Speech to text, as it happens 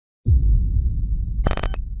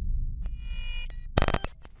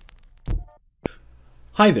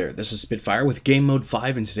Hi there, this is Spitfire with Game Mode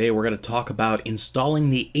 5, and today we're going to talk about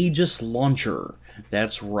installing the Aegis launcher.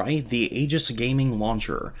 That's right, the Aegis gaming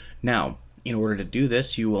launcher. Now, in order to do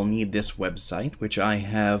this, you will need this website, which I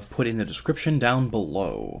have put in the description down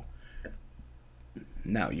below.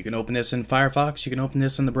 Now, you can open this in Firefox, you can open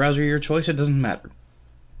this in the browser of your choice, it doesn't matter.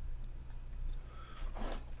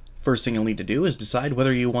 First thing you'll need to do is decide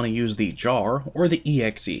whether you want to use the jar or the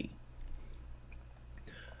exe.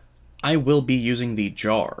 I will be using the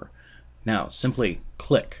jar. Now, simply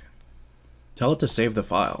click. Tell it to save the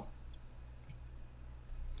file.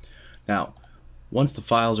 Now, once the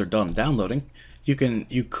files are done downloading, you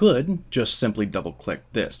could just simply double-click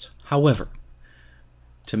this. However,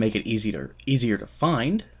 to make it easier to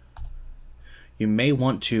find, you may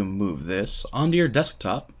want to move this onto your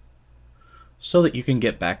desktop so that you can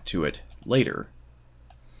get back to it later.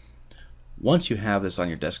 Once you have this on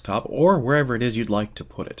your desktop or wherever it is you'd like to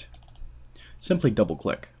put it, simply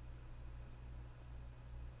double-click.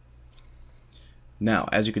 Now,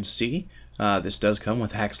 as you can see, this does come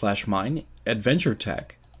with Hack/Mine,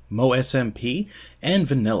 AdventureTech, mo-smp, and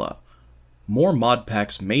Vanilla. More mod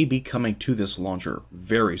packs may be coming to this launcher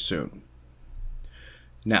very soon.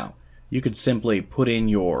 Now, you could simply put in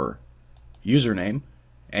your username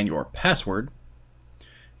and your password,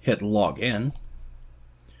 hit login.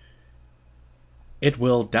 It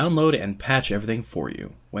will download and patch everything for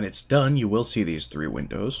you. When it's done, you will see these three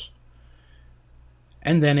windows,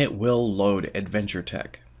 and then it will load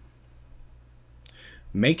AdventureTech.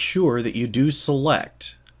 Make sure that you do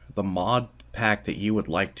select the mod pack that you would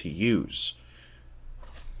like to use.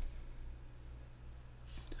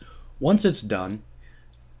 Once it's done,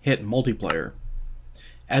 hit multiplayer.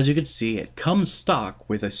 As you can see, it comes stock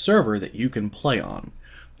with a server that you can play on.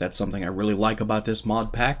 That's something I really like about this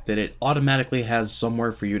mod pack, that it automatically has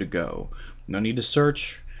somewhere for you to go. No need to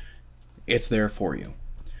search, it's there for you.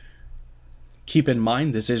 Keep in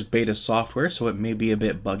mind this is beta software, so it may be a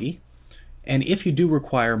bit buggy. And if you do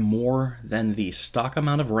require more than the stock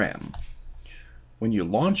amount of RAM, when you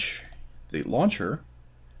launch the launcher,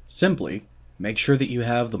 simply make sure that you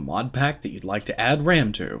have the mod pack that you'd like to add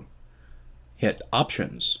RAM to. Hit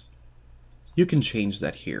Options. You can change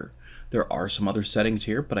that here. There are some other settings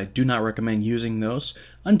here, but I do not recommend using those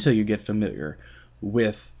until you get familiar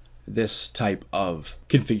with this type of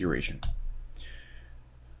configuration.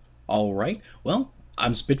 Alright, well,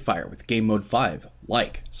 I'm Spitfire with Game Mode 5.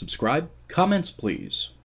 Like, subscribe, comments please.